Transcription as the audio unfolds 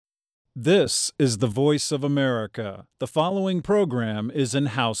This is the voice of America. The following program is in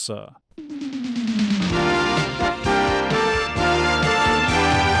Hausa.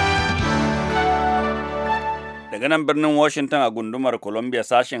 Daga nan birnin Washington a gundumar Columbia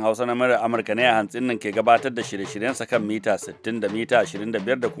sashen Hausa na murar Amurka ne a hantsin nan ke gabatar da shirye-shiryensa kan mita 60 da mita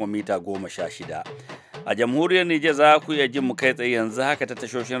 25 da kuma mita 16. A jamhuriyar Nijar za ku iya jin mu kai tsaye yanzu haka ta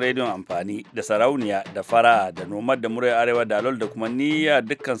tashoshin rediyon amfani da sarauniya da fara'a da nomad da muryar arewa da alol da kuma niyya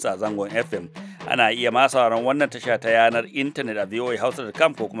dukkansu a zangon FM. Ana iya ma sauraron wannan tasha ta yanar intanet a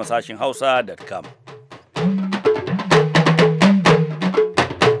voahausa.com ko kuma sashin hausa.com.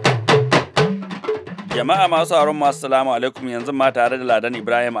 Jama'a masu sauraron masu salamu alaikum, yanzu ma tare da Ladan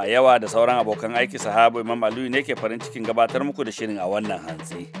Ibrahim a yawa da sauran abokan aiki sahabu Imam Aliyu ne ke farin cikin gabatar muku da shirin a wannan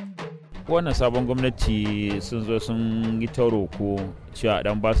hantsi. Wannan sabon gwamnati sun zo sun yi tauro ko cewa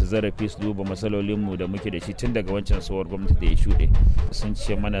dan ba su zarafi su duba matsalolinmu da muke da shi tun daga wancan tsohuwar gwamnati da ya shuɗe. Sun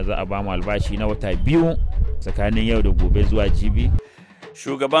ce mana za a ba mu albashi na wata 2 tsakanin yau da gobe zuwa jibi.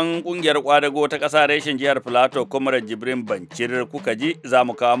 Shugaban kungiyar kwadago ta ƙasa reshen jihar Filato, Comrade Jibrin Bancir kuka ji, za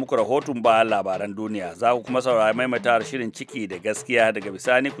mu kawo muku rahoton bayan labaran duniya. Za ku kuma saurari maimaitawar shirin ciki da gaskiya, daga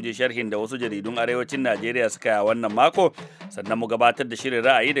bisani ku ji sharhin da wasu jaridun arewacin Najeriya suka yi a wannan mako, sannan mu gabatar da shirin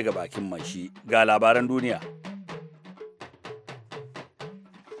ra'ayi daga bakin mai shi. Ga labaran duniya.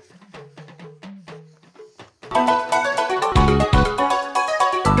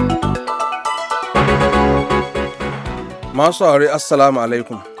 Masu aure assalamu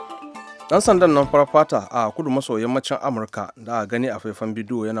alaikum. Dan sandan nan farfata a kudu maso yammacin Amurka da a gani a faifan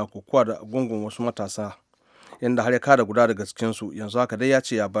bidiyo yana kokowa da gungun wasu matasa, inda har ya kada guda daga cikinsu, yanzu haka dai ya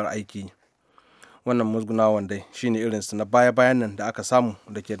ce ya bar aiki. Wannan musgunawan dai shine irinsu na baya-bayan nan da aka samu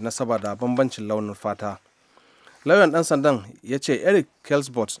da ke nasaba da bambancin launin fata. Lauyan dan sandan ya ce Eric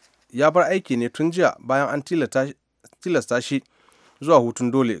Kelsbot ya bar aiki ne tun jiya bayan an tilasta shi zuwa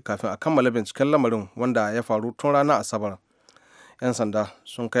hutun dole kafin a kammala binciken lamarin wanda ya faru tun ranar Asabar. 'Yan sanda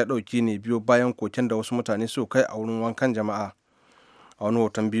sun kai ɗauki ne biyo bayan koken da wasu mutane su kai a wurin wankan jama'a. A wani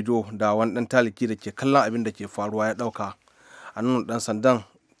hoton bidiyo da wani ɗan taliki da ke kallon abin da ke faruwa ya ɗauka, a nuna ɗan sandan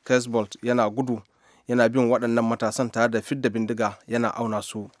Kesbolt yana gudu yana bin waɗannan matasan tare da fidda bindiga yana auna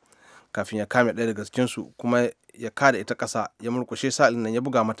su kafin ya kame ɗaya daga cikinsu kuma ya kada ita ƙasa ya murƙushe sa'ilin nan ya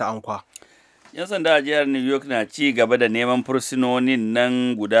buga mata ankwa. 'Yan sanda a jihar New York na ci gaba da neman fursunonin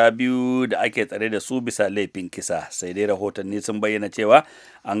nan guda biyu da ake tsare da su bisa laifin kisa, sai dai rahotanni sun bayyana cewa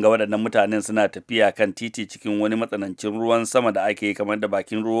an ga waɗannan mutanen suna tafiya kan titi cikin wani matsanancin ruwan sama da ake kamar da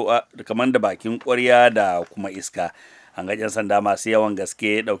bakin ƙwarya da kuma iska. An ga 'yan sanda masu yawan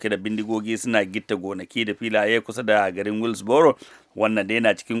gaske ɗauke da bindigogi suna gitta gonaki da filaye kusa da garin Willsboro. Wannan dai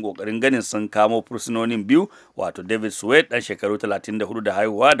na cikin kokarin ganin sun kamo fursunonin biyu, wato David Sweat dan shekaru 34 da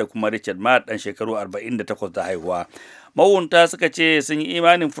haihuwa da kuma Richard Matt dan shekaru 48 da haihuwa. Mawunta suka ce sun yi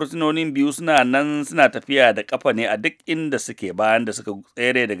imanin fursunonin biyu suna nan suna tafiya da kafa ne a duk inda suke bayan da suka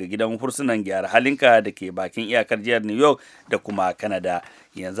tsere daga gidan fursunan gyara halinka da ke bakin iyakar jihar New York da kuma Canada.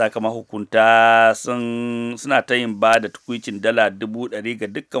 Yanzu haka mahukunta suna ta yin ba da tukwicin $100,000 ga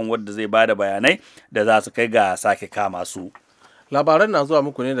dukkan wanda zai ba da bayanai da za su kai ga sake kama su. Labaran na zuwa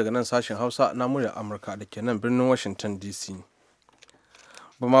muku ne daga nan sashen Hausa na muryar Amurka da ke nan birnin Washington DC.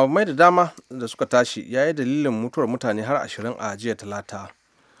 Bamabamai da dama da suka tashi ya yi dalilin mutuwar mutane har 20 a jiya Talata.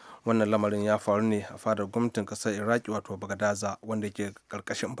 Wannan lamarin ya faru ne a fadar gwamnatin kasar Iraki, wato Bagadaza, wanda ke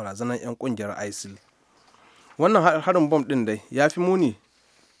karkashin barazanar 'yan kungiyar ISIL. Wannan harin bom din dai ya fi muni,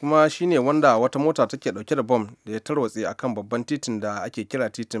 kuma shine wanda wata mota take dauke da bom da ya tarwatse akan babban titin da ake kira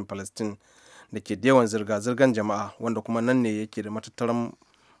titin Palestine da ke da yawan zirga-zirgar jama'a, wanda kuma nan ne yake da matattaran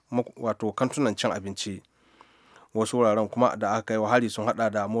wato kantunan cin abinci. Wasu wuraren kuma da aka yi wa hari sun hada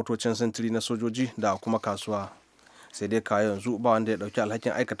da motocin sintiri na sojoji da kuma kasuwa, sai dai kawo yanzu ba wanda ya dauki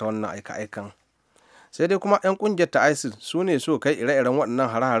alhakin aikata wannan aika-aikan. Sai dai kuma 'yan kungiyar ta ISIL su ne su kai ire-iren waɗannan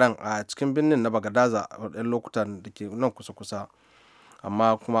hare-haren a cikin birnin na Bagadaza a waɗannan lokutan da ke nan kusa-kusa,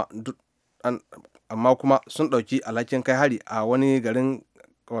 amma kuma sun ɗauki alhakin kai hari a wani garin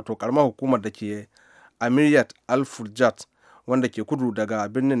wato karamar hukumar da ke Amiriyat al-Furjat, wanda ke kudu daga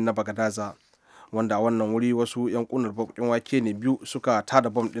birnin na Bagadaza, wanda a wannan wuri wasu 'yan kunar bakin wake ne biyu suka tada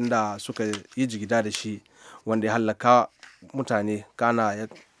bom ɗin da suka yi jigida da shi, wanda ya hallaka mutane kana ya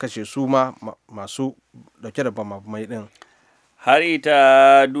kashe su ma masu dauke da bamabamai ɗin. Har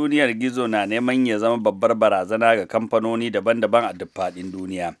ita duniyar gizo na neman ya zama babbar barazana ga kamfanoni daban-daban a duk faɗin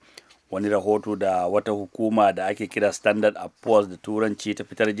duniya. Wani rahoto da wata hukuma da ake kira Standard & Poor's da turanci ta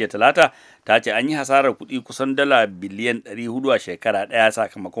fitar jiya Talata ta ce an yi hasarar kuɗi kusan $400 biliyan a shekara ɗaya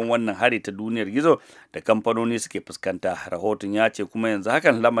sakamakon wannan hari ta duniyar gizo da kamfanoni suke fuskanta. Rahoton ya ce kuma yanzu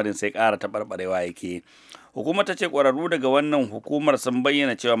hakan lamarin sai ƙara taɓarɓarewa yake. Hukumar ta ce ƙwararru daga wannan hukumar sun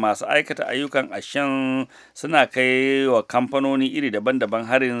bayyana cewa masu aikata ayyukan ashen suna kai wa kamfanoni iri daban-daban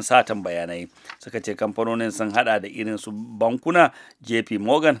harin satan bayanai. Suka ce kamfanonin sun hada da irin su bankuna, JP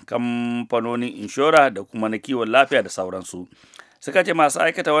Morgan, kamfanonin inshora da kuma na kiwon lafiya da sauransu. Suka ce masu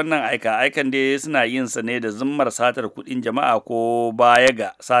aikata wannan aikan dai suna yin sa ne da zummar satar kuɗin jama'a ko baya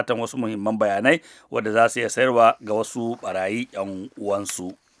ga satan wasu muhimman bayanai wadda za su iya sayarwa ga wasu barayi 'yan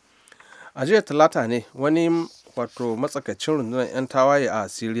uwansu. A jiya talata ne wani matsakaicin rundunar 'yan tawaye a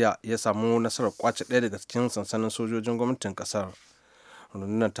Siriya ya samu nasarar kwace ɗaya daga cikin sansanin sojojin gwamnatin ƙasar.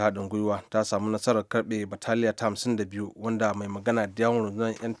 Rundunar ta haɗin gwiwa ta samu nasarar karɓe bataliya ta 52 wanda mai magana da yawon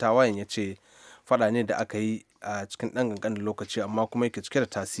rundunar 'yan tawayen ya ce faɗa ne da aka yi a cikin ɗan ƙanƙanin lokaci amma kuma yake cike da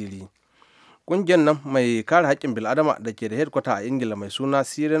tasiri. Ƙungiyar nan mai kare haƙƙin bil'adama da ke da headquarter a Ingila mai suna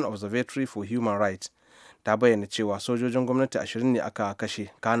Syrian Observatory for Human Rights ta bayyana cewa sojojin gwamnati 20 ne aka kashe,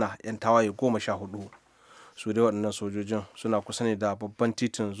 kana 'yan tawaye 14. Su dai waɗannan sojojin suna kusa ne da babban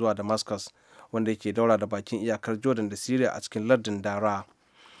titin zuwa Damascus wanda yake daura da bakin iyakar Jordan da Syria a cikin lardin Dara.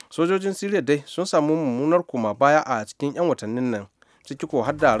 Sojojin Syria dai sun samu mummunar koma baya a cikin 'yan watannin nan, ciki ko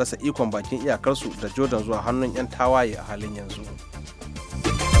har da rasa ikon bakin iyakarsu da Jordan zuwa hannun 'yan tawaye a halin yanzu.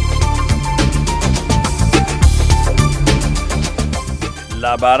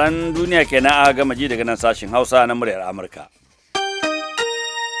 Labaran duniya kenan aka gama ji daga nan sashin Hausa na muryar Amurka.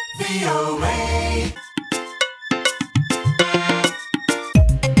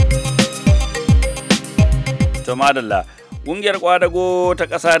 To madalla, ƙungiyar kwadago ta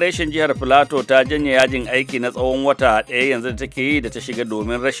ƙasa reshen jihar Filato ta janye yajin aiki na tsawon wata ɗaya yanzu da take yi da ta shiga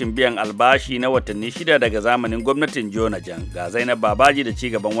domin rashin biyan albashi na watanni 6 daga zamanin gwamnatin Jonajan. Ga Zainab Babaji da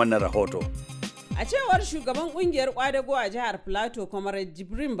cigaban wannan rahoto. A cewar shugaban kungiyar kwadago a jihar Plateau, Comrade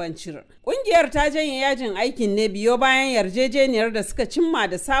Jibrin Bancir, kungiyar ta janye yajin aikin ne biyo bayan yarjejeniyar da suka cimma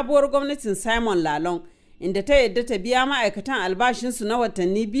da sabuwar gwamnatin Simon Lalong, inda ta yadda ta biya ma'aikatan albashinsu na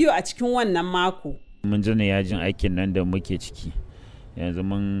watanni 2 a cikin wannan mako. Mun janye yajin aikin nan da muke ciki, yanzu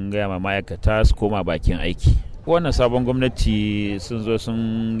mun gaya ma ma'aikata su koma bakin aiki. Wannan sabon gwamnati sun zo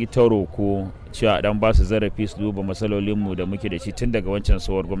sun yi tauro ko cewa dan ba su zarafi su duba matsalolinmu da muke da shi tun daga wancan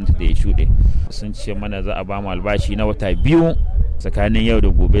tsohuwar gwamnati da ya shuɗe. Sun ce mana za a ba mu albashi na wata 2 tsakanin yau da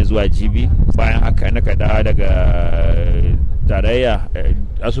gobe zuwa jibi. Bayan haka na dawo daga tarayya,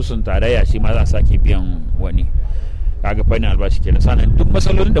 asusun tarayya shi ma za a sake biyan wani. Kaga fannin albashi kenan. Sannan duk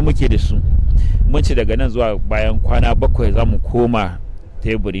matsalolin da muke da su mun ce daga nan zuwa bayan kwana 7 za mu koma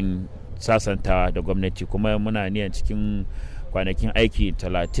teburin sasantawa da gwamnati, kuma muna niyan cikin kwanakin aiki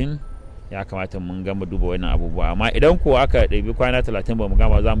 30 ya kamata mun gama duba wannan abubuwa. Amma idan ko aka ɗabi kwana 30 ba mu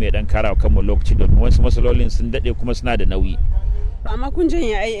gama, za mu iya dan kara kanmu lokaci domin wasu matsalolin sun daɗe kuma suna da nauyi. Amma kun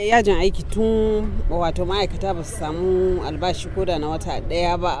janye yajin aiki tun wato ma'aikata ba su samu albashi ko da na wata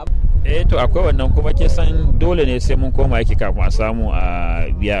ɗaya ba. To akwai wannan, kuma ke san dole ne sai mun koma aiki kafin a samu a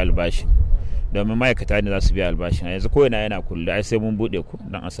biya albashi, domin ma'aikata ne za su biya albashin. Yanzu ko yana kulle, ai sai mun bude ku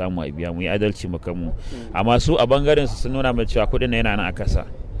dan a samu a biya, mu yi adalci mu. Amma su a bangaren su sun nuna mai cewa kuɗin yana nan a kasa,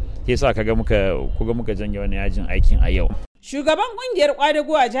 ke sa kuga muka janye wani yajin aikin a yau. Shugaban kungiyar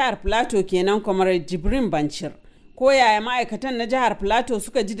kwadago a jihar Plateau kenan, Comrade Jibrin Bancir. Ko yaya ma'aikatan na jihar Plateau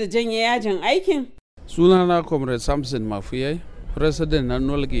suka ji da janye yajin aikin? Sunana Comrade Samson Mafuyai, President na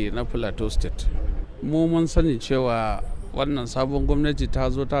Nolge na Plateau State. Mu mun sani cewa wannan sabon gwamnati ta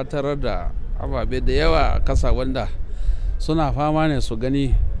zo ta tarar da ababe da yawa a kasa wanda suna fama ne su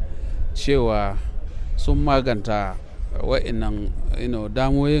gani cewa sun maganta wa'innan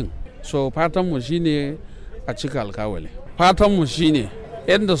damoyin. So fatanmu shine a cika alkawali. Fatanmu shine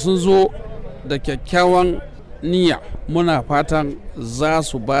yadda sun zo da kyakkyawan niyya, muna fatan za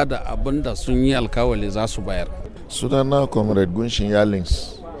su ba da abin da sun yi alkawali za su bayar. Sunana Comrade Gunshin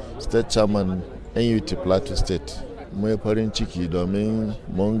Yalings, State Chairman NUT Plateau State. Mai farin ciki domin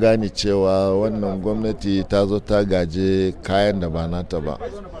mun gane cewa wannan gwamnati ta zo ta gaje kayan da ba nata ba,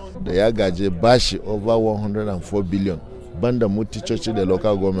 da ya gaje bashi over 104 billion banda muticoci da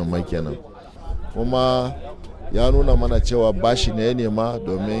local government mai kenan. Kuma ya nuna mana cewa bashi ne ya nema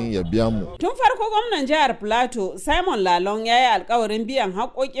domin ya biya mu. Tun farko gwamnan jihar Plateau Simon Lalong ya yi alkawarin biyan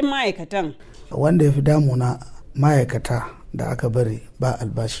haƙoƙin ma'aikatan. Wanda ya fi damuna ma'aikata da aka bari ba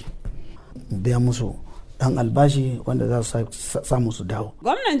albashi, biya musu dan albashi wanda za su samu su dawo.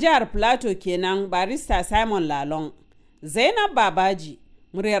 Gwamnan jihar Plateau kenan, barista Simon Lalong. Zainab Babaji,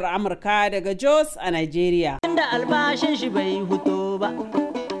 muryar Amurka daga Jos a Najeriya. Inda albashin shi bai huto ba,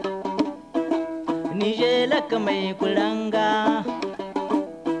 nije laka mai kuranga,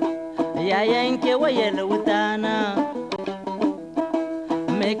 ya yanke wayar wutana,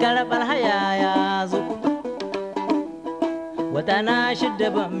 mai karɓar haya ya zo, wata na shidda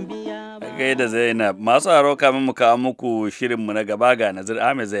ban biya ba. gaida Zainab. Masu haro kamin mu kawo muku shirinmu na gaba ga Nazir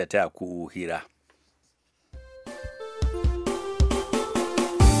Ahmed zai taya ku hira.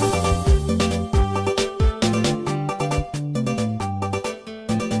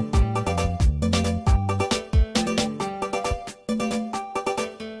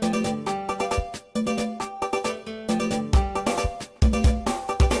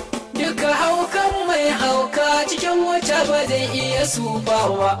 Ba zai iya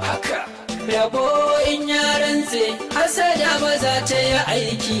sufawa haka rabo in yaran sai hasada ba za ta yi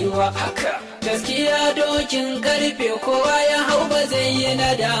aiki wa haka gaskiya dokin karfe kowa ya hau ba zai yi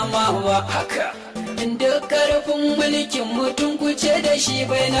nadama wa haka duk karfin mulkin mutum kuce da shi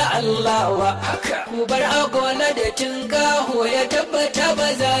bai na Allah wa haka ku bar agola da tinkaho ya tabbata ba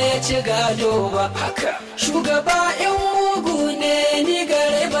za ya ci gado ba haka shugaba in mugu ne ni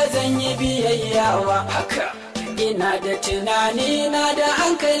gare ba zan yi biyayya wa haka ina da tunani na da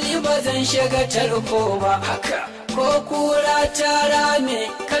hankali ba zan shiga tarko ba haka ko kura ta rame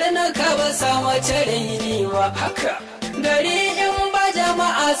karnaka ba sa mace raini ba haka gari in ba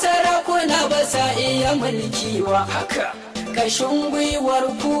jama'a sarakuna ba sa iya mulki ba haka kashin gwiwar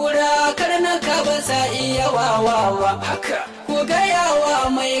kura karnaka ba sa iya wawawa haka ku gayawa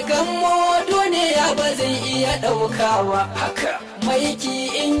mai gammo duniya ba zai iya ɗaukawa haka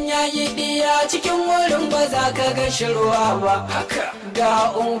maiki in yayi diya cikin wurin ba za ka ga shirwa ba haka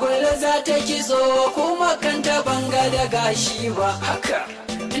ga ungul za ta kitso kuma kanta banga da gashi ba haka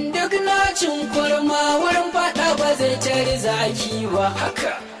duk nacin kurma wurin fada ba zai tari zaki ba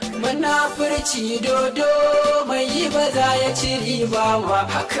haka munafurci dodo mai yi ba za ya ci riba ba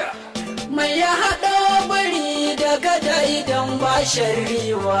haka mai ya haɗa bari da gada idan ba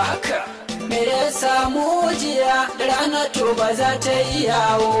sharri ba haka me ya samu jiya rana to ba za ta yi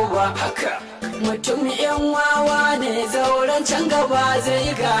yawo ba haka mutum yan wawa ne zauren can gaba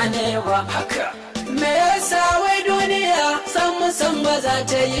zai gane ba haka me yasa wai duniya san ba za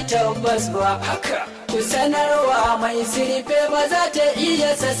ta yi tabbas ba haka ku sanarwa mai sirfe ba za ta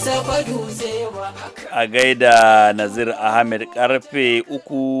iya sassafa dutse ba a gaida Nazir Ahmed karfe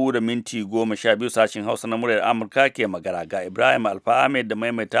 3:12 sashin Hausa na muryar Amurka ke magana ga Ibrahim Alfa Ahmed da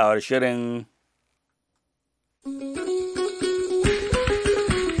maimaitawar shirin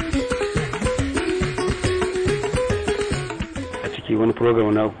a ciki wani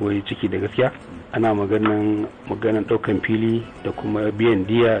program na koyi ciki da gaskiya ana maganan daukan fili da kuma biyan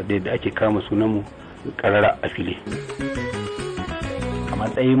diya da yadda ake kama sunanmu karara a fili. A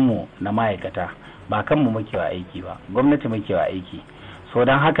matsayinmu na ma'aikata ba kanmu muke wa aiki ba, gwamnati muke wa aiki. So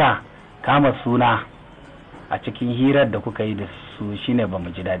don haka kama suna a cikin hirar da kuka yi da su shine ba mu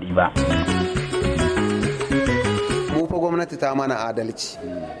ji daɗi ba. Mu fa gwamnati ta mana adalci.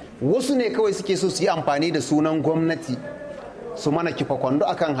 Wasu ne kawai suke so su yi amfani da sunan gwamnati su mana kifa kwando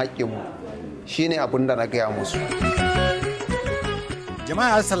akan haƙƙinmu. Shine abin da na gaya musu.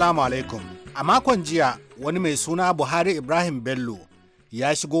 Jama'a assalamu alaikum. A makon jiya wani mai suna Buhari Ibrahim Bello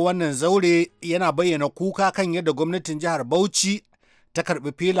ya shigo wannan zaure yana bayyana kuka kan yadda gwamnatin jihar Bauchi ta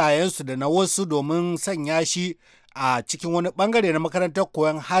karbi filayensu da na wasu domin sanya shi a cikin wani bangare na makarantar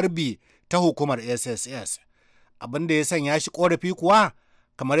koyon harbi ta hukumar SSS. Abin da ya sanya shi korafi kuwa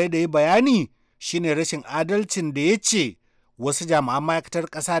kamar yadda ya bayani shine rashin adalcin da ya ce wasu jami'an ma'aikatar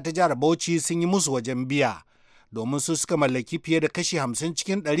ƙasa ta jihar Bauchi sun yi musu wajen biya domin su suka mallaki fiye da kashi 50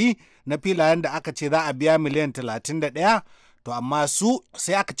 cikin 100 na filayen da aka ce za a biya miliyan 31 to amma su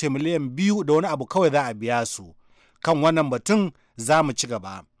sai aka ce miliyan 2 da wani abu kawai za a biya su. Kan wannan batun za mu ci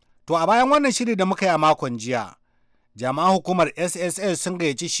gaba. To a bayan wannan shiri da muka yi a makon jiya, jami'an hukumar SSS sun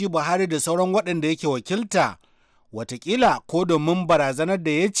gayyaci shi Buhari da sauran waɗanda yake wakilta watakila ko domin barazanar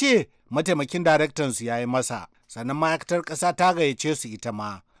da ya ce mataimakin daraktansu ya yi masa. Sannan ma'aikatar ƙasa ta gayyace su ita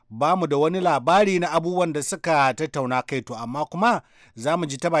ma. Ba mu da wani labari na abubuwan da suka tattauna kai to amma kuma za mu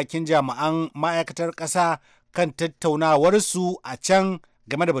ji ta bakin jami'an ma'aikatar ƙasa kan tattaunawarsu a can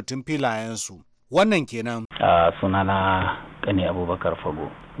game da batun filayensu. Wannan kenan. Sunana Kani Abubakar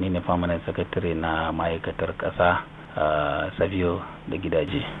Fago, ni ne permanent secretary na ma'aikatar ƙasa Sabiyo da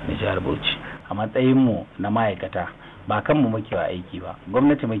gidaje na jihar Bauchi. A matsayinmu na ma'aikata ba kanmu muke wa aiki ba,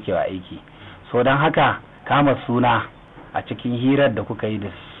 gwamnati muke wa aiki. So don haka kama suna a cikin hirar da kuka yi da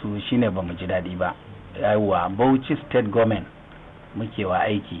su shine ba mu ji daɗi ba. Yawwa Bauchi State Government muke wa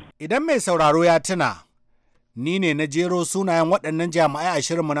aiki. Idan mai sauraro ya tuna, ni ne na jero sunayen waɗannan jami'ai a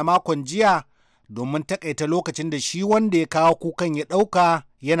shirinmu na makon jiya domin takaita lokacin da shi wanda ya kawo kukan ya ɗauka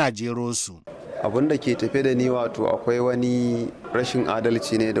yana jero su. Abin da ke tafe da ni wato akwai wani rashin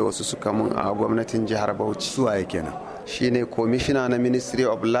adalci ne da wasu suka mun a gwamnatin jihar Bauchi. Suwaye kenan? Shine Commissioner na Ministry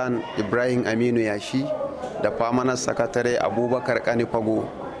of Land Ibrahim Aminu Yashi da Permanent Secretary Abubakar Kanifago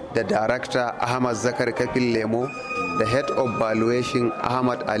da Darakta Ahmad Zakar Kafin Lemo da Head of Valuation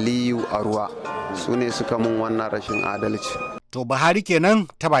Ahmad Aliyu Arwa su ne suka mun wannan rashin adalci. To Buhari kenan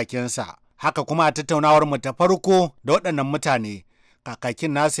ta bakinsa. Haka kuma a tattaunawar mu ta farko da waɗannan mutane,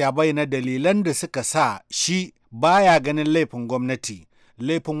 kakakin nasu ya bayyana dalilan da suka sa shi baya ganin laifin gwamnati.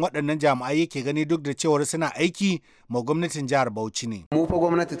 Laifin waɗannan jami'ai yake gani duk da cewar suna aiki ma gwamnatin jihar Bauchi ne. Mu fa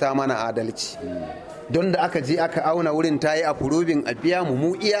gwamnati ta mana adalci. Don da aka je aka auna wurin ta yi approving a biya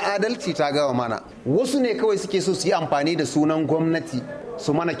mu iya adalci ta gawa mana. Wasu ne kawai suke so su yi amfani da sunan gwamnati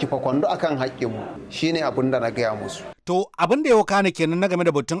su mana kifa kwando akan haƙƙinmu. Shine abin da na gaya musu. To abin da ya wakana kenan na game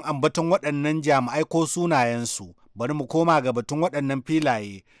da batun ambaton waɗannan jami'ai ko sunayensu. Bari mu koma ga batun waɗannan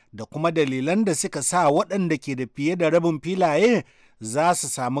filaye da kuma dalilan da suka sa waɗanda ke da fiye da rabin filaye za su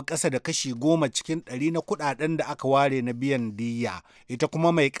samu ƙasa da kashi 10 cikin 100 na kuɗaɗen da aka ware na biyan diyya. Ita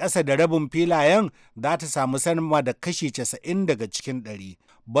kuma mai ƙasa da rabin filayen za ta samu sama da kashi 90 daga cikin 100.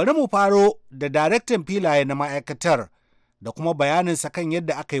 Bari mu faro da daraktan filaye na ma'aikatar da kuma bayaninsa kan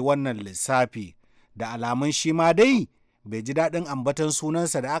yadda aka yi wannan lissafi. Da alamun shi ma dai bai ji daɗin ambaton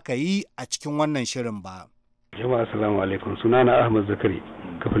sunansa da aka yi a cikin wannan shirin ba. Jama'a assalamu alaikum, sunana Ahmad Zakari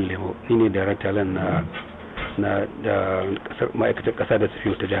Kafin Lemo, ni ne darakta na da ma'aikatar ƙasa da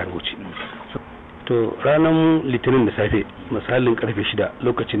tafiyo ta jihar Bauchi. To ranar litinin da safe misalin karfe 6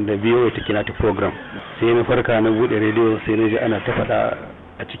 lokacin da biyo ta kina ta program sai na farka na bude rediyo sai na ji ana ta faɗa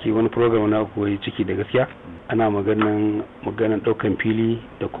a ciki wani program na koyi ciki da gaskiya ana maganan ɗaukan fili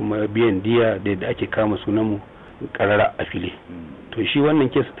da kuma biyan diya da yadda ake kama sunanmu karara a fili. To shi wannan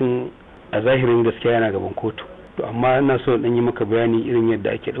kes din a zahirin gaskiya yana gaban kotu. To amma ina so dan yi maka bayani irin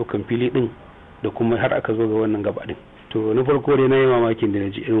yadda ake ɗaukan fili din da kuma har aka zo ga wannan gaba din. To na farko dai na yi mamakin da na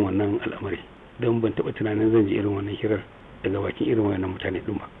ji irin wannan al'amari don ban taɓa tunanin zan ji irin wannan hirar daga bakin irin wannan mutane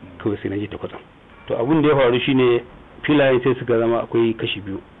din ba, kawai sai na ji ta kwatsam. To abin da ya faru shine filaye sai suka zama akwai kashi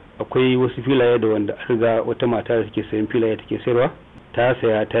biyu. Akwai wasu filaye da wanda an riga wata mata da take sayan filaye take sayarwa ta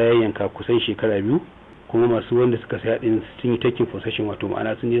saya ta yanka kusan shekara 2 kuma masu wanda suka saya din sun yi taking possession, wato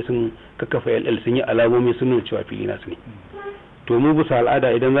ma'ana sun je sun kakkafa LL sun yi alamomi sun nuna cewa fili nasu ne. To mu bisa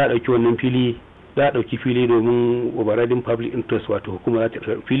al'ada idan za a ɗauki wannan fili za a ɗauki fili domin overriding public interest, wato hukuma za ta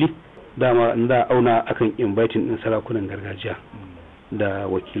ɗauki fili dama in za a auna akan inviting din sarakunan gargajiya da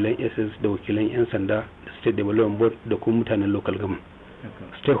wakilan SS da wakilan 'yan sanda da state development board da kuma mutanen local government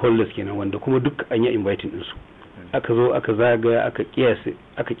stakeholders kenan, wanda kuma duk an yi inviting din su. Aka zo aka zagaya aka kiyase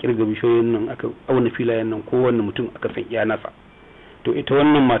aka kirga bishiyoyin nan aka auna filayen nan kowanne mutum aka san iya nasa. To ita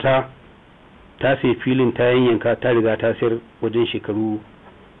wannan mata ta sai filin ta yanka ta riga ta sayar wajen shekaru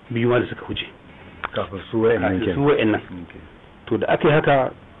 2 ma da suka wuce kafin su wa'annan. To da aka yi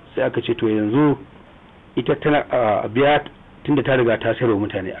haka sai aka ce to yanzu ita tana biya tunda ta riga ta sayarwa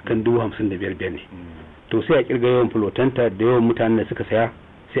mutane akan 55,000 ne. To sai a kirga yawan fulotanta da yawan mutanen da suka saya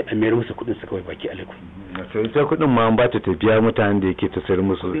sai a mayar musu kuɗin su kawai baki alaikum. To ita kuɗin ma an ba ta biya mutanen da yake ta sayar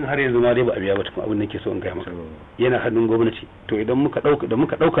musu. Kuɗin har yanzu ma dai ba a biya ba, kuma abin da ke so in gaya maka yana hannun gwamnati. To idan muka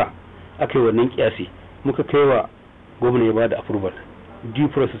ɗauka aka yi wannan kiyasi muka kai wa gwamnati ya bada approval due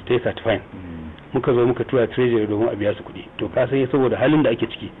process ta yi certifying muka zo muka tura treasury domin a biya su kuɗi. To ka san saboda halin da ake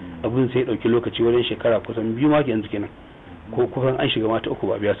ciki abin sai ya ɗauki lokaci wajen shekara kusan 2 ma yanzu kenan ko kusan an shiga mata 3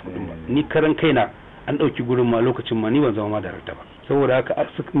 ba a biya su kuɗin ba. Ni karan kaina an ɗauki gurin ma lokacin ma ni ban zama ma darakta ba, saboda haka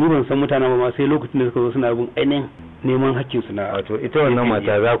ni ban san mutane ba ma sai lokacin da suka zo suna bin ainihin neman hakkin su na. Wato ita wannan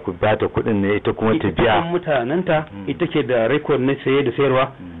mata za ku ba ta kuɗin ne ita kuma ta biya. Ita mutanenta ita ke da record na saye da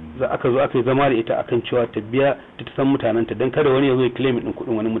sayarwa, za aka zo aka yi zama da ita akan cewa ta biya ta san mutanenta don kada wani ya zo ya claim din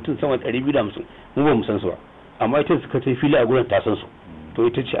kuɗin wani mutum sama da 250 mu ba mu san su ba, amma ita suka ta fili a gurin ta san su. To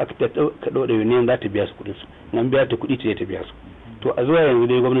ita ce aka ɗau da yuniyan za ta biya su kuɗin su, nan biya ta kuɗi ta biya su. To a zuwa yanzu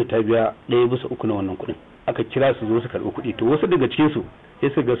dai gwamnati ta biya 1/3 na wannan kuɗin, aka kira su zo su karɓi kuɗi. To wasu daga cikin su sai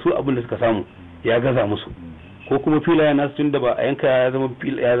su ga su abin da suka samu ya gaza musu, ko kuma filayen nasu tun da ba a yanka ya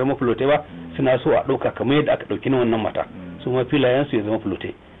zama fulotai ba suna so a ɗauka kamar yadda aka ɗauki na wannan mata su ma filayen su ya zama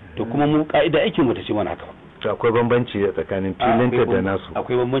fulotai. To kuma mu ka'ida aikin mu ta ce mana haka ba. To akwai bambanci tsakanin filinta da nasu.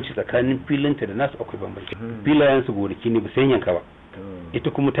 Akwai bambanci tsakanin filinta da nasu, akwai bambanci. Filayen su gonaki ne ba sai yanka ba, ita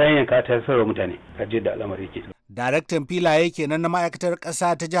kuma ta yanka ta sarrafa mutane, kaje da al'amari yake. Daraktan filaye kenan na ma'aikatar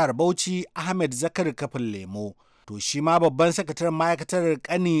ƙasa ta jihar Bauchi Ahmed Zakar Kafin Lemo. To shi ma babban sakataren ma'aikatar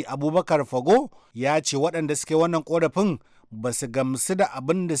Kani Abubakar Fago ya ce waɗanda suka yi wannan ƙorafin ba su gamsu da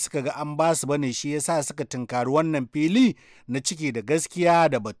abin da suka ga an ba su bane, shi yasa suka tunkari wannan fili na ciki da gaskiya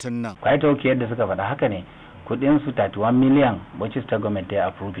da batun nan. Kwaita oke yadda suka faɗa haka ne, kuɗin su 31 miliyan Bauchi State Government ta yi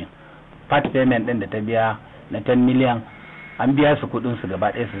approving. Part payment ɗin da ta biya na 10 miliyan an biya su kuɗin su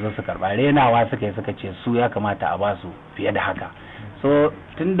gaba ɗaya su zo su karɓa. Renawa suka yi suka ce su ya kamata a ba su fiye da haka. So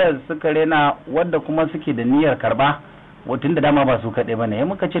tunda suka rena wadda kuma suke da niyyar karɓa tun da dama ba su kaɗai ba ne ya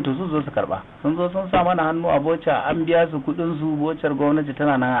muka ce to su zo su karɓa, sun zo sun sa mana hannu a boca, an biya su kuɗin su, bocar gwamnati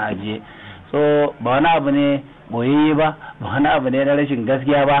tana nan a ajiye. So ba wani abu ne boyayye ba wani abu ne na rashin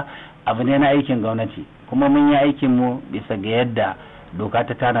gaskiya ba, abu ne na aikin gwamnati, kuma mun yi aikin mu bisa ga yadda doka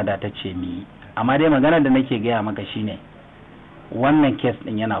ta tanada ta ce mu yi. Amma dai magana da nake gaya maka shine wannan kes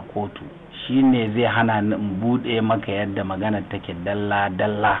din yana kotu, shine zai hana ni in bude maka yadda magana take dalla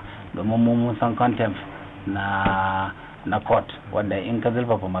dalla, domin mun san contempt na court wanda in ka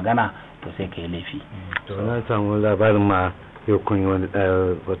zurfafa magana to sai ka yi laifi. To na samu labarin ma yau kun yi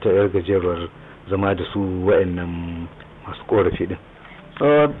wata yar gajeruwar zama da su wa'annan masu korafi din.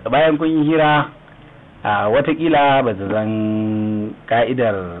 So bayan kun yi hira watakila ba ta zan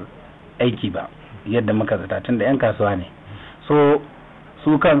ka'idar aiki ba yadda muka zata, tun da 'yan kasuwa ne. So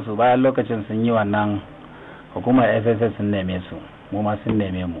su kansu bayan lokacin sun yi wannan, hukumar SSS sun neme su, mu ma sun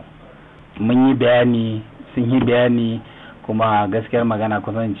neme mu, mun yi bayani, sun yi bayani, kuma gaskiyar magana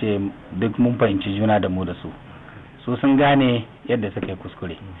kusan ce duk mun fahimci juna da mu da su sun gane yadda suka yi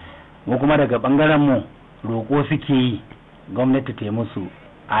kuskure. Mu kuma daga bangaren mu roƙo suke yi gwamnati ta yi musu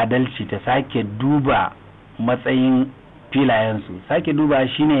adalci, ta sake duba matsayin filayensu. Sake duba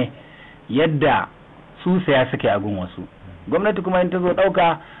shine yadda su saya suke a gun wasu, gwamnati kuma in ta zo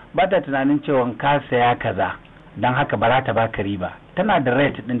ɗauka ba ta tunanin cewa ka saya kaza don haka ba za ta baka riba, tana da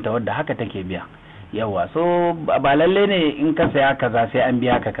rate ɗinta wadda haka take biya. Yawa, so ba lalle ne in ka saya kaza sai an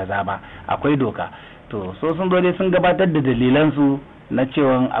biya ka kaza ba, akwai doka. To so sun zo dai sun gabatar da dalilansu na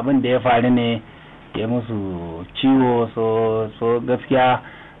cewa abin da ya faru ne ya musu ciwo, so gaskiya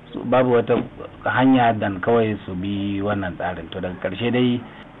babu wata hanya dan kawai su bi wannan tsarin. To daga karshe dai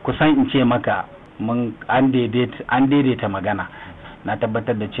kusan in ce maka an daidaita magana, na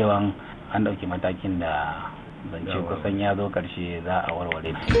tabbatar da cewa an ɗauki matakin da zance kusan ya zo karshe za a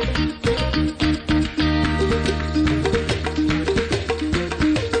warware.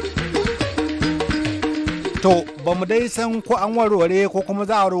 To, ba mu dai san ko an warware ko kuma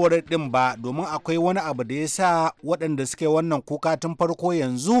za a warware ɗin ba, domin akwai wani abu da ya sa waɗanda suke wannan kuka tun farko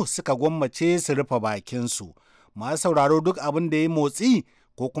yanzu suka gwammace su rufe bakinsu. Masu sauraro, duk abin da ya motsi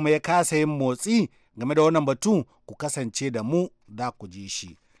ko kuma ya kasa yin motsi game da wannan batu, ku kasance da mu da ku ji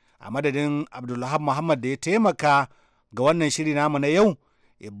shi. A madadin Abdulhamid Muhammad da ya taimaka ga wannan shiri namu na yau,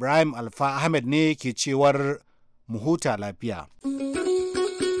 Ibrahim Alfa Ahmed ne ke cewar mu huta lafiya.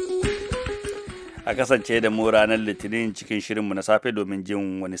 A kasance da mu ranar Litinin cikin shirinmu na safe domin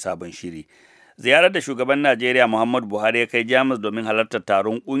jin wani sabon shiri. Ziyarar da shugaban Najeriya Muhammadu Buhari ya kai Jamus domin halartar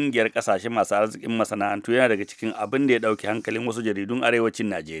taron ƙungiyar ƙasashe masu arzikin masana'antu yana daga cikin abin da ya ɗauki hankalin wasu jaridun arewacin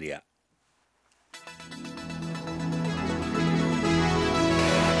Najeriya.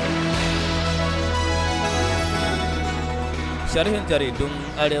 Sharhin jaridun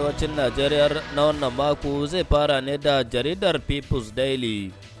arewacin Najeriya na wannan mako zai fara ne da jaridar People's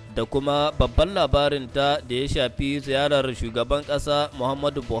Daily da kuma babban labarinta da ya shafi ziyarar shugaban ƙasa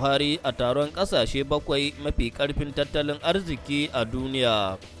Muhammadu Buhari a taron ƙasashe 7 mafi ƙarfin tattalin arziki a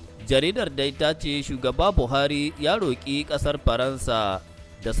duniya. Jaridar dai ta ce shugaba Buhari ya roƙi ƙasar Faransa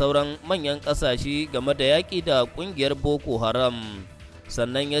da sauran manyan ƙasashe game da yaƙi da ƙungiyar Boko Haram.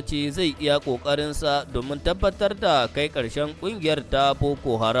 Sannan ya ce zai iya ƙoƙarinsa domin tabbatar da kai ƙarshen ƙungiyar ta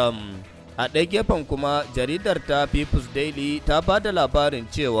Boko Haram. A ɗaya gefen kuma jaridar ta People's Daily ta ba da labarin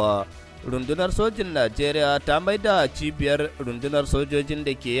cewa rundunar sojin Najeriya ta maida cibiyar rundunar sojojin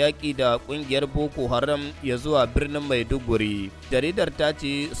da ke yaƙi da ƙungiyar Boko Haram ya zuwa birnin Maiduguri. Jaridar ta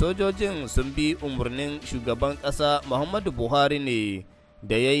ce sojojin sun bi umarnin shugaban ƙasa Muhammadu Buhari ne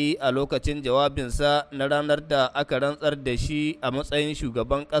da ya yi a lokacin jawabinsa na ranar da aka rantsar da shi a matsayin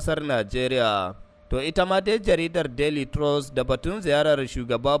shugaban ƙasar Najeriya. To ita ma dai jaridar Daily Trust da batun ziyarar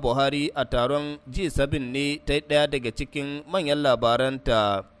shugaba Buhari a taron G7 ne ta ɗaya daga cikin manyan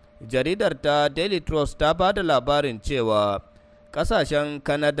labaranta. Jaridar ta Daily Trust ta ba da labarin cewa ƙasashen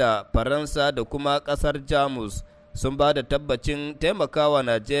Canada, Faransa da kuma ƙasar Jamus sun ba da tabbacin taimakawa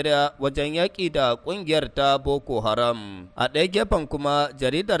Najeriya wajen yaƙi da ƙungiyar ta Boko Haram. A ɗaya gefen kuma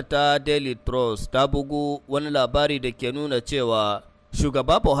jaridar ta Daily Trust ta bugu wani labari da ke nuna cewa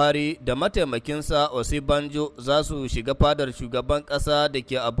Shugaba Buhari da mataimakinsa Osibanjo za su shiga fadar shugaban ƙasa da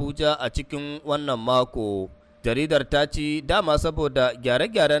ke Abuja a cikin wannan mako. Jaridar ta ci dama saboda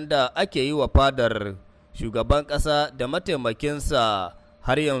gyare-gyaren da ake yi wa fadar shugaban ƙasa da mataimakinsa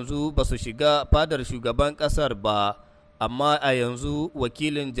har yanzu ba su shiga fadar shugaban ƙasar ba, amma a yanzu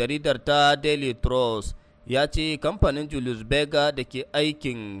wakilin jaridar ta Daily Trust ya ce kamfanin Julius Berger da ke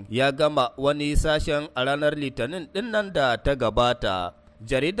aikin ya gama wani sashen a ranar Litinin dinnan da ta gabata.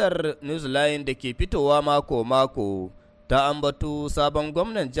 Jaridar Newsline da ke fitowa mako-mako ta ambato sabon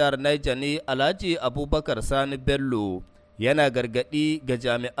gwamnan jihar Niger ne Alhaji Abubakar Sani Bello yana gargaɗi ga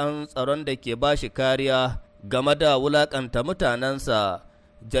jami'an tsaron da ke bashi kariya game da wulaƙanta mutanensa.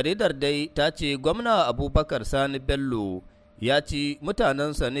 Jaridar dai ta ce gwamna Abubakar Sani Bello ya ci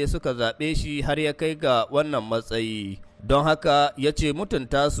mutanensa ne suka zaɓe shi har ya kai ga wannan matsayi. Don haka ya ce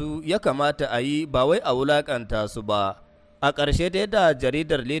mutunta su ya kamata a yi ba wai a wulaƙanta su ba. A ƙarshe dai da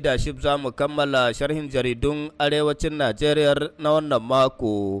jaridar Leadership za mu kammala sharhin jaridun Arewacin Najeriya na wannan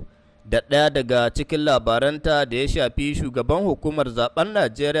mako. Da ɗaya daga cikin labaranta da ya shafi shugaban hukumar zaben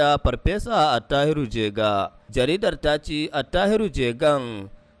Najeriya Farfesa Attahiru Jega. Jaridar ta ce Attahiru Jegan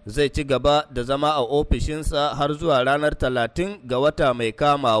zai ci gaba da zama a ofishinsa har zuwa ranar 30 ga wata mai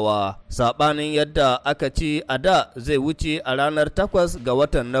kamawa, saɓanin yadda aka ce a da zai wuce a ranar 8 ga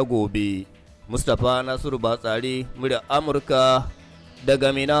watan na gobe. Mustapha Nasiru Batsari, murya Amurka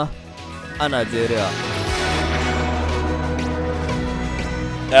daga Mina a Najeriya.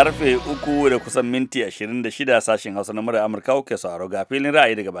 Karfe 3 da kusan minti 26 sashen Hausa na murya Amurka kuke sauraro ga filin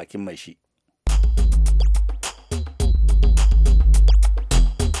ra'ayi daga bakin mai shi.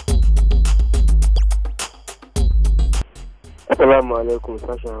 Assalamu alaikum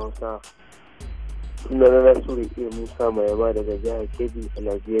sashen Hausa. Sunana Nasiru Musa mai yaba daga jihar Kebbi a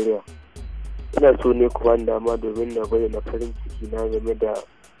Najeriya. Ina so ne ku bani dama domin na bayyana farin ciki na game da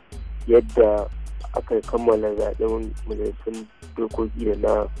yadda aka kammala zaɓen majalisun dokoki da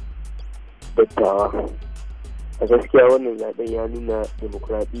na dattawa. A gaskiya wannan zaɓen ya nuna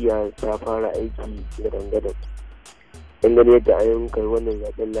demokuraɗiyya ta fara aiki gadan-gadan. Dangane yadda an kai wannan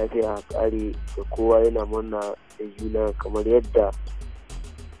zaɓen lafiya a ƙare da kowa yana murna da juna kamar yadda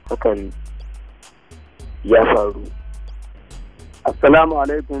hakan ya faru. Assalamu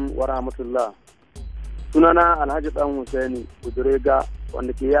alaikum wa rahmatullah. Sunana Alhaji Dan Husaini Budurega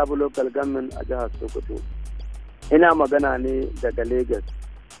wanda ke Yabo Local Government a jihar Sokoto. Ina magana ne daga Lagos.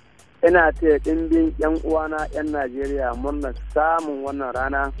 Ina taya ɗimbin 'yan uwana 'yan Najeriya murnar samun wannan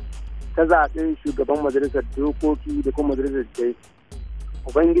rana ta zaɓen shugaban majalisar dokoki da kuma majalisar jai.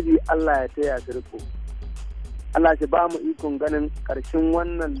 Ubangiji Allah ya taya su riko. Allah shi ba mu ikon ganin ƙarshen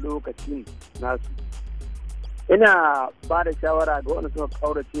wannan lokacin nasu. Ina ba da shawara ga wanda suka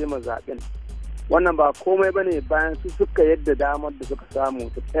ƙaurace ma zaɓen. Wannan ba komai ba ne bayan su suka yadda damar da suka samu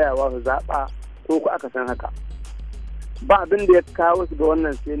su tsayawa su zaɓa ko ku aka san haka. Ba abin da ya kawo su ga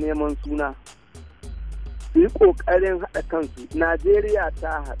wannan sai neman suna. Su yi ƙoƙarin haɗa kansu. Najeriya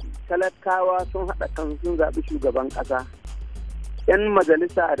ta haɗu. Talakawa sun haɗa kansu sun zaɓi shugaban ƙasa. 'Yan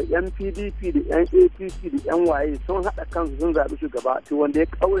majalisa da 'yan PDP da 'yan APC da 'yan waye sun haɗa kansu sun zaɓi shugaba. To wanda ya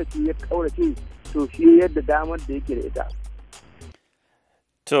ƙaurace to shi yadda damar da yake da ita.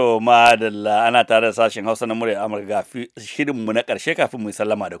 To madalla ana tare da sashen Hausa na murya Amurka ga shirinmu na ƙarshe kafin mu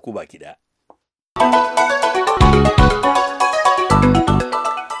sallama da ku baki ɗaya.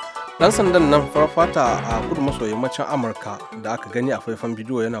 Dan sandan nan farfata a kudu maso yammacin Amurka da aka gani a faifan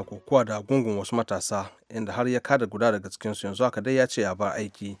bidiyo yana kokowa da gungun wasu matasa inda har ya kada guda daga cikinsu yanzu haka dai ya ce ya bar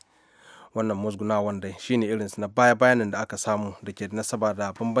aiki. Wannan musguna wanda shine irinsu na baya-bayanin da aka samu da ke nasaba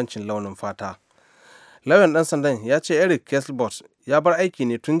da bambancin launin fata. Lauyan dan sandan ya ce Eric Kesselbot ya bar aiki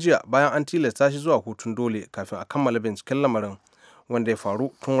ne tun jiya bayan an tilasta shi zuwa hutun dole kafin a kammala binciken lamarin wanda ya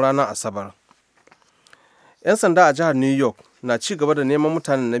faru tun ranar Asabar. 'Yan sanda a jihar New York na ci gaba da neman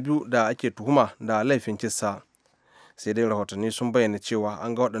mutanen na biyu da ake tuhuma da laifin kisa. Sai dai rahotanni sun bayyana cewa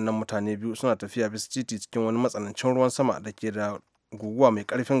an ga waɗannan mutane biyu suna tafiya bisa titi cikin wani matsanancin ruwan sama da ke da guguwa mai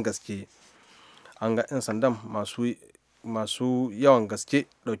ƙarfin gaske. An ga 'yan sandan masu yawan gaske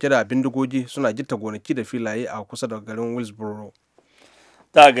dauke da bindigogi suna gitta gonaki da filaye a kusa da garin Willsboro.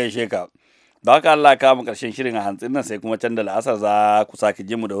 Ta gaishe ka. Da haka Allah ka mu karshen shirin a hantsin nan sai kuma can da la'asar za ku sake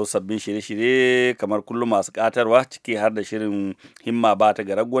jin mu da wasu sabbin shirye-shirye kamar kullum masu katarwa ciki har da shirin himma ba ta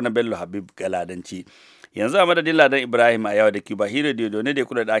garago na Bello Habib Galadanci. Yanzu a madadin Ladan Ibrahim a yawa da Cuba Hero Dio ne da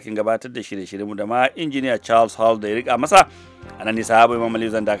kula da ɗakin gabatar da shirye-shirye mu da ma injiniya Charles Hall da ya rika masa. A nan ne sahabo Imam Ali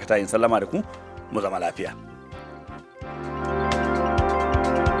zan dakata in sallama da ku mu zama lafiya.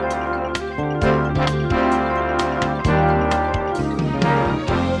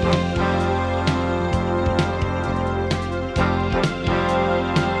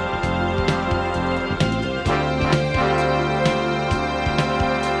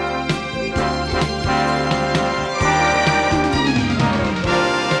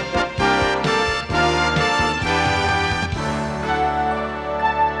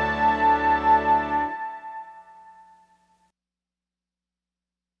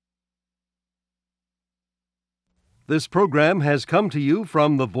 This program has come to you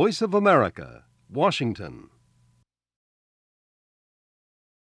from the Voice of America, Washington.